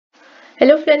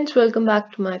Hello friends, welcome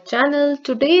back to my channel.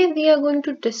 Today we are going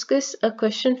to discuss a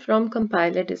question from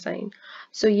compiler design.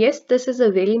 So yes, this is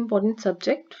a very important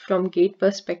subject from GATE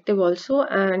perspective also,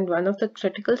 and one of the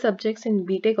critical subjects in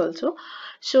BTech also.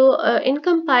 So in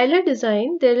compiler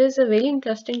design, there is a very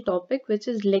interesting topic which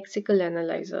is lexical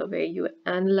analyzer, where you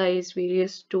analyze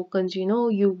various tokens.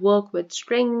 You work with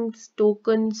strings,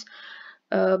 tokens,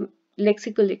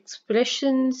 lexical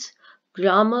expressions,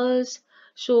 grammars.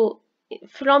 So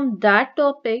from that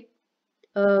topic,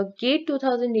 GATE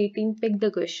 2018 picked the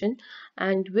question,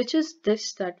 and which is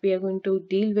this that we are going to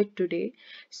deal with today.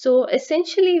 So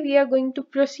essentially we are going to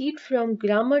proceed from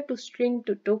grammar to string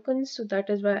to tokens, so that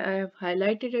is why I have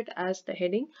highlighted it as the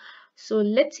heading. So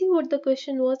let's see what the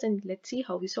question was and let's see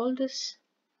how we solve this.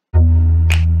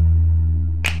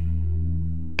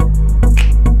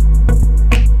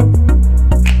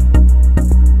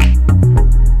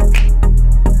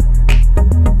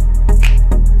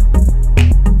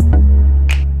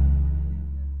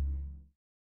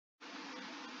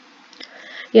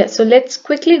 Yeah, so let's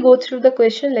quickly go through the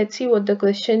question. Let's see what the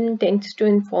question tends to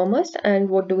inform us and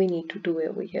what do we need to do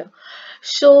over here.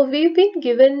 So we've been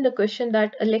given the question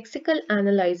that a lexical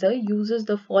analyzer uses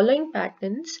the following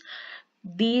patterns.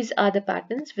 These are the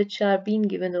patterns which are being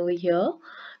given over here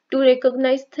to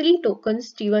recognize three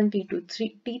tokens T1,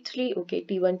 T2, T3, okay,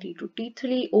 T1, T2,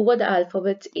 T3 over the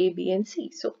alphabets A, B, and C.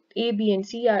 So A, B, and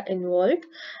C are involved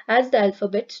as the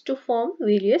alphabets to form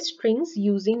various strings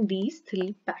using these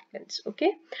three patterns,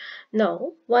 okay.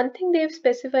 Now, one thing they've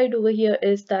specified over here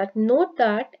is that note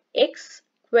that X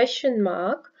question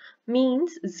mark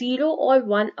means 0 or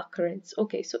 1 occurrence.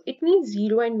 Okay, so it means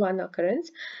 0 and 1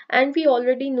 occurrence, and we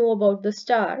already know about the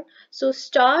star. So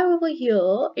star over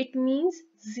here, it means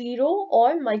 0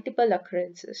 or multiple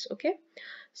occurrences. Okay,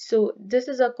 so this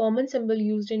is a common symbol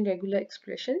used in regular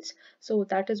expressions. So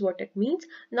that is what it means.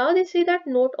 Now they say that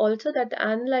note also that the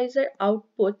analyzer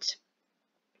outputs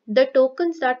the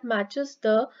tokens that matches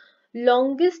the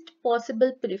longest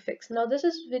possible prefix. Now this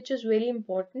is which is very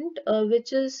important,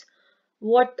 which is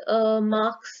what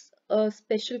marks a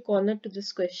special corner to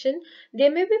this question.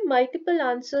 There may be multiple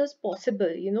answers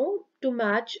possible, to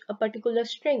match a particular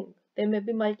string. There may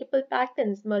be multiple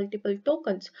patterns, multiple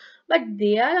tokens, but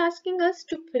they are asking us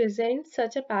to present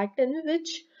such a pattern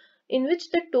in which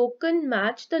the token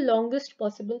match the longest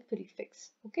possible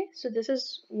prefix. Okay, so this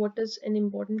is what is an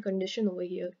important condition over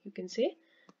here. You can say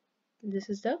this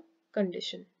is the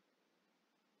condition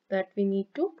that we need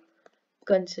to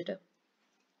consider.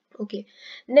 Okay,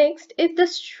 next, if the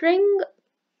string,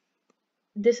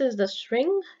 this is the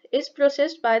string, is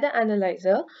processed by the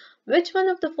analyzer, which one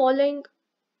of the following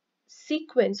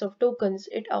sequence of tokens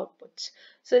it outputs?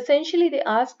 So essentially they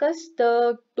ask us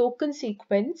the token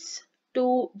sequence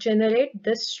to generate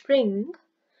this string,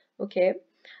 okay,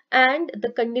 and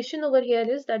the condition over here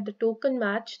is that the token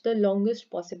match the longest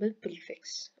possible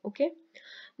prefix. Okay,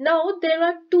 now there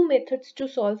are two methods to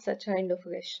solve such kind of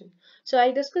question. So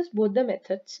I'll discuss both the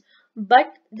methods,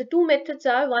 but the two methods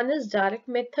are, one is direct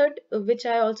method, which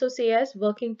I also say as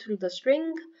working through the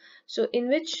string. So in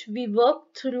which we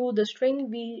work through the string,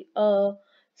 we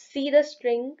see the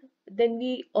string, then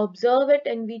we observe it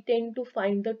and we tend to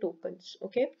find the tokens.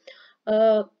 Okay,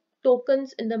 uh,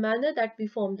 tokens in the manner that we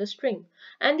form the string,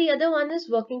 and the other one is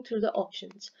working through the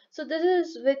options. So this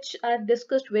is which I've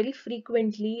discussed very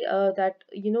frequently, that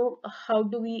how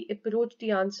do we approach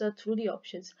the answer through the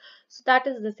options. So that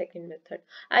is the second method.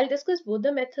 I'll discuss both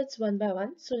the methods one by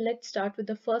one. So let's start with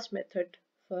the first method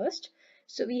first.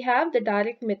 So we have the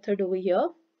direct method over here.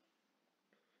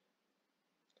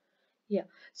 Yeah,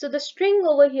 so the string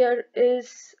over here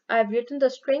is, I've written the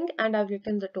string and I've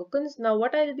written the tokens. Now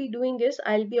what I'll be doing is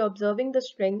I'll be observing the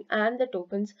string and the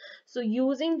tokens. So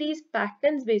using these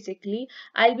patterns, basically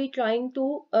I'll be trying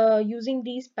to using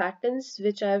these patterns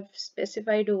which I've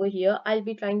specified over here, I'll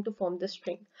be trying to form the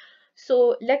string.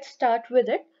 So let's start with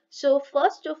it. So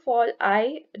first of all,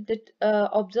 I did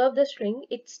observe the string.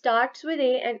 It starts with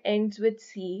A and ends with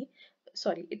C.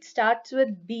 Sorry, it starts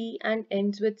with B and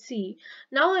ends with C.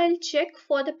 Now I'll check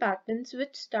for the patterns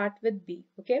which start with B.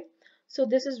 Okay, so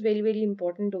this is very, very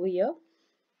important over here.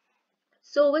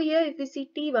 So over here, if we see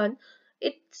T1,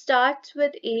 it starts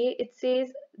with A. It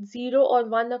says 0 or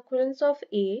 1 occurrence of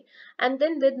A, and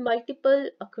then with multiple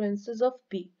occurrences of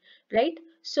B, right?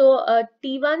 So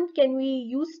T1, can we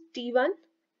use T1?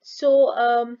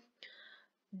 So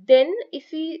then if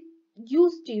we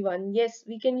use T1, yes,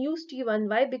 we can use T1.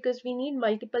 Why? Because we need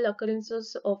multiple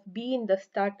occurrences of B in the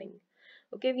starting.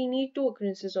 Okay, we need two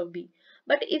occurrences of B.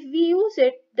 But if we use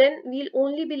it, then we'll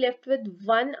only be left with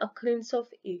one occurrence of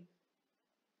A.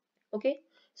 Okay,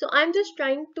 so I'm just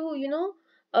trying to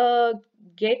uh,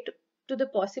 get to the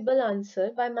possible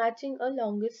answer by matching a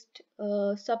longest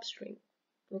substring.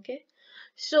 Okay,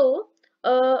 so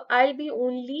I'll be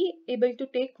only able to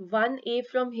take one A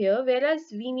from here, whereas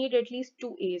we need at least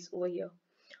two A's over here.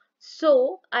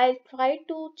 So I'll try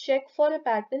to check for a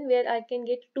pattern where I can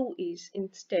get two A's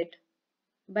instead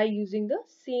by using the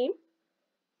same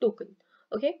token.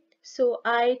 Okay, so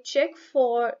I check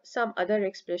for some other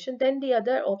expression. Then the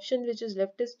other option which is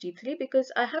left is T3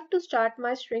 because I have to start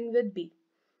my string with B.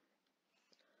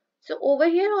 So over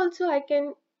here also I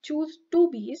can choose two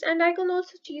B's and I can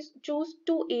also choose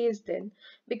two A's then,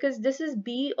 because this is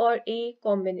B or A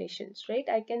combinations, right?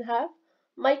 I can have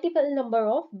multiple number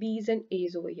of B's and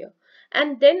A's over here.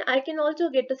 And then I can also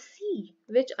get a C,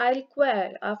 which I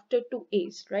require after two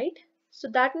A's, right? So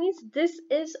that means this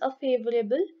is a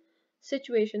favorable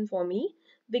situation for me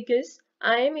because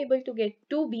I am able to get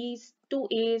two B's, two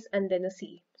A's, and then a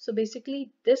C. So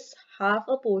basically this half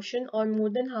a portion or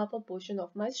more than half a portion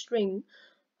of my string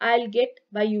I'll get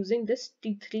by using this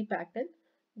T3 pattern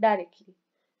directly.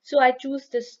 So I choose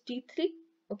this T3,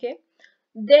 okay.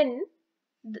 Then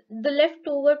the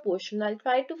leftover portion, I'll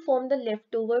try to form the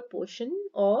leftover portion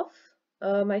of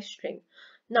my string.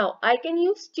 Now I can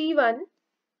use T1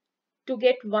 to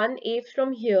get one A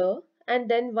from here and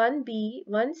then one B,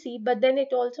 one C, but then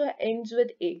it also ends with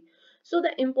A. So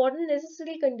the important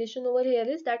necessary condition over here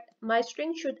is that my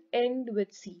string should end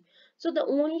with C. So the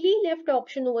only left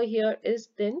option over here is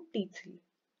then T3.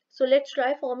 So let's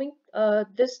try forming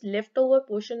this leftover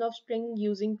portion of string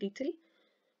using T3.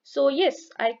 So yes,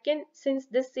 I can, since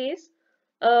this says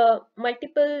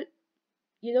multiple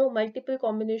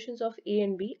combinations of A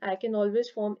and B, I can always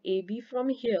form AB from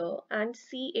here and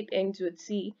C it ends with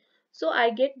C. So I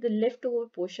get the leftover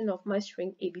portion of my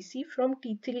string ABC from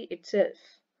T3 itself.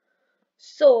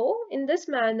 So in this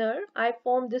manner, I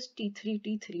form this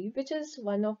T3, which is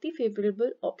one of the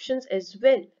favorable options as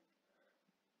well,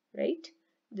 right?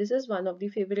 This is one of the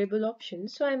favorable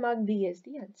options. So I mark B as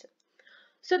the answer.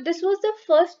 So this was the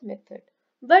first method.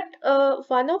 But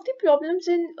one of the problems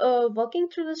in working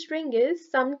through the string is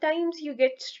sometimes you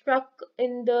get stuck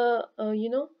in the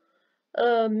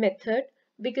method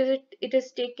because it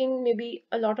is taking maybe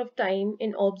a lot of time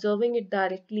in observing it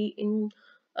directly in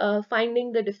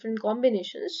finding the different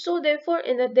combinations. So therefore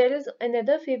there is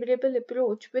another favorable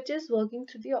approach which is working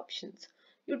through the options.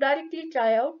 You directly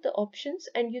try out the options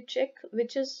and you check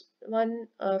which is one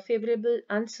favorable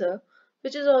answer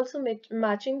which is also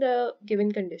matching the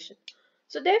given condition.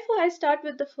 So therefore I start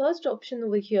with the first option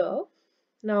over here.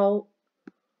 Now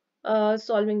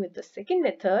solving with the second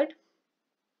method.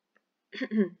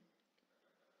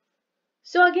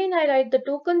 So again, I write the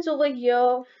tokens over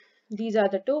here. These are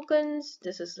the tokens.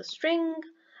 This is the string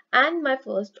and my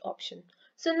first option.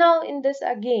 So now in this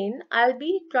again, I'll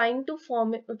be trying to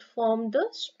form the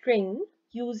string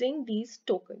using these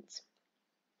tokens.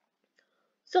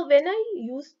 So when I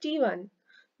use T1,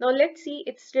 now let's see,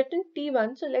 it's written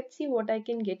T1. So let's see what I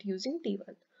can get using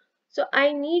T1. So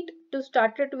I need to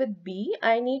start it with B.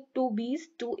 I need two B's,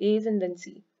 two A's, and then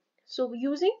C. So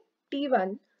using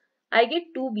T1, I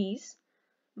get two B's,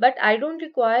 but I don't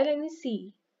require any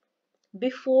C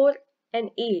before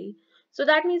an A. So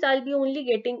that means I'll be only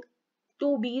getting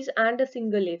two B's and a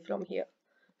single A from here.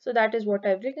 So that is what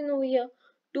I've written over here,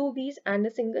 two B's and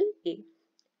a single A.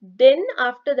 Then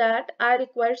after that, I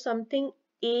require something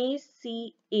A,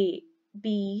 C, A,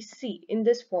 B, C in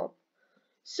this form.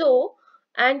 So,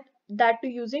 and that too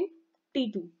using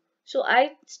T2. So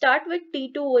I start with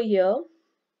T2 over here.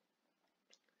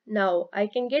 Now I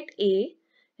can get A,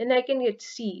 then I can get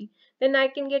C, then I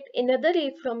can get another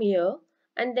A from here,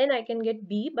 and then I can get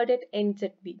B, but it ends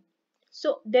at B.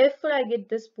 So therefore I get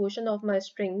this portion of my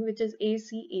string which is A,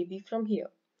 C, A, B from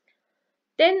here.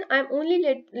 Then I'm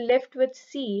only left with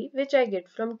C, which I get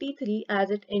from T3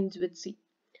 as it ends with C.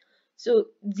 So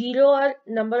 0 are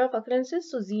number of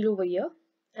occurrences, so 0 over here,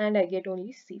 and I get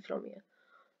only C from here.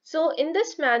 So in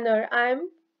this manner, I'm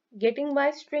getting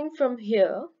my string from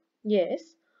here, yes.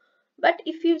 But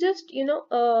if you just,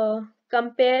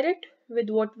 compare it with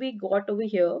what we got over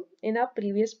here in our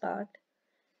previous part,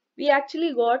 we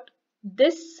actually got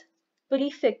this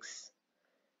prefix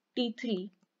T3,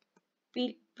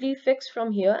 prefix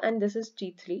from here, and this is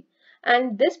T3.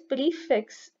 And this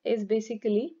prefix is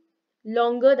basically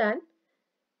longer than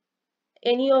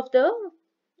any of the,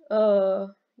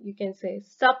 you can say,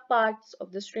 subparts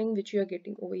of the string which you are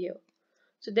getting over here.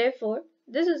 So therefore,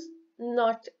 this is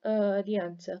not the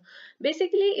answer.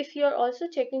 Basically, if you're also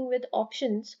checking with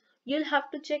options, you'll have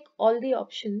to check all the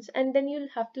options and then you'll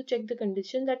have to check the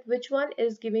condition that which one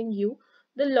is giving you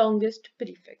the longest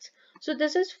prefix. So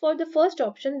this is for the first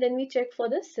option. Then we check for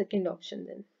the second option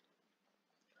then.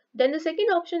 Then the second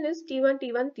option is T1,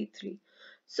 T1, T3.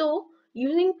 So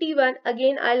using T1,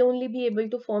 again, I'll only be able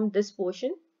to form this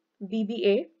portion,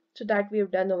 BBA. So that we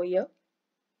have done over here.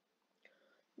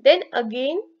 Then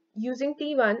again, using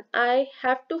T1, I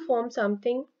have to form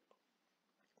something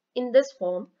in this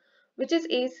form, which is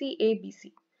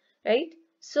ACABC, right?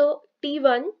 So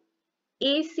T1,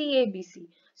 ACABC.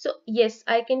 So yes,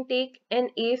 I can take an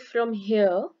A from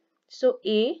here. So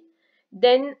A,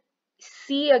 then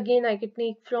C again I can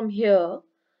take from here.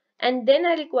 And then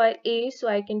I require A, so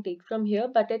I can take from here,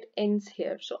 but it ends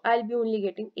here. So I'll be only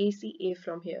getting ACA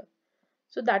from here.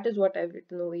 So that is what I've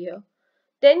written over here.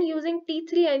 Then using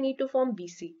T3, I need to form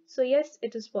BC. So yes,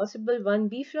 it is possible one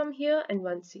B from here and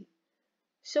one C.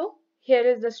 So here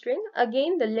is the string.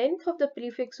 Again, the length of the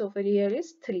prefix over here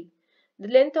is 3. The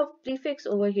length of prefix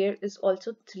over here is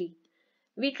also 3.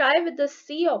 We try with the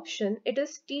C option. It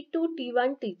is T2,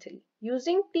 T1, T3.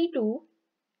 Using T2,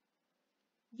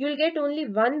 you'll get only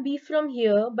one B from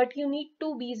here, but you need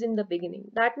two B's in the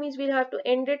beginning. That means we'll have to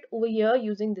end it over here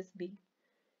using this B.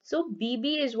 So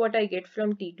BB is what I get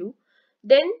from T2.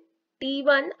 Then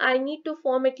T1, I need to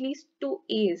form at least two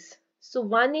A's. So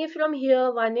one A from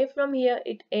here, one A from here,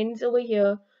 it ends over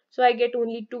here. So I get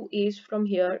only two A's from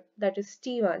here, that is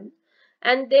T1.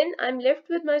 And then I'm left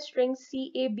with my string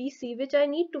CABC, which I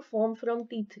need to form from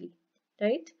T3,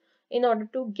 right? In order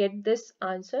to get this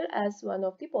answer as one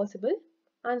of the possible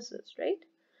answers, right?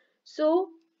 So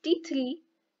T3,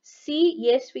 C,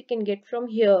 yes, we can get from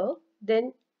here.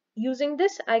 Then using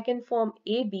this, I can form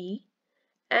AB,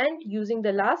 and using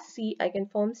the last C, I can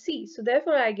form C. So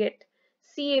therefore, I get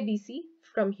CABC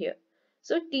from here.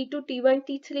 So T2, T1,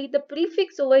 T3, the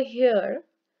prefix over here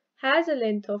has a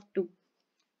length of 2.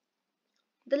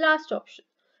 The last option.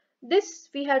 This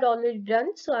we had already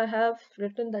done, so I have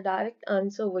written the direct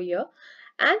answer over here.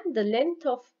 And the length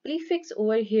of prefix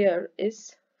over here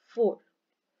is 4.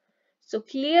 So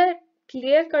clear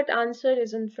cut answer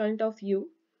is in front of you.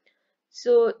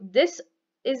 So this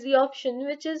is the option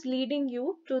which is leading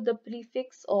you to the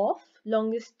prefix of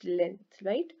longest length,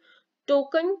 right?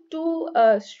 Token to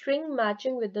a string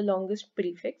matching with the longest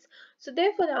prefix. So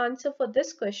therefore the answer for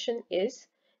this question is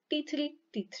T3,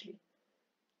 T3.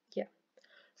 Yeah.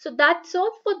 So that's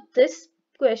all for this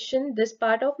question, this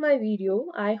part of my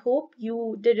video. I hope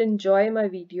you did enjoy my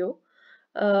video.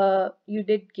 You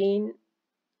did gain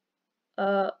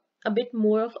uh, a bit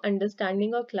more of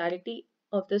understanding or clarity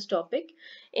of this topic.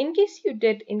 In case you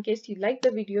did, in case you liked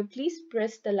the video, please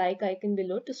press the like icon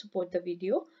below to support the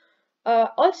video.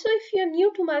 Also, if you're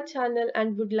new to my channel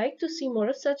and would like to see more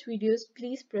of such videos,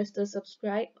 please press the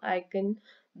subscribe icon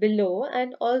below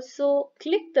and also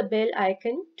click the bell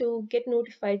icon to get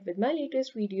notified with my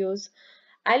latest videos.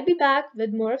 I'll be back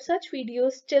with more of such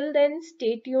videos. Till then,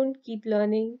 stay tuned, keep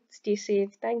learning, stay safe.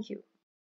 Thank you.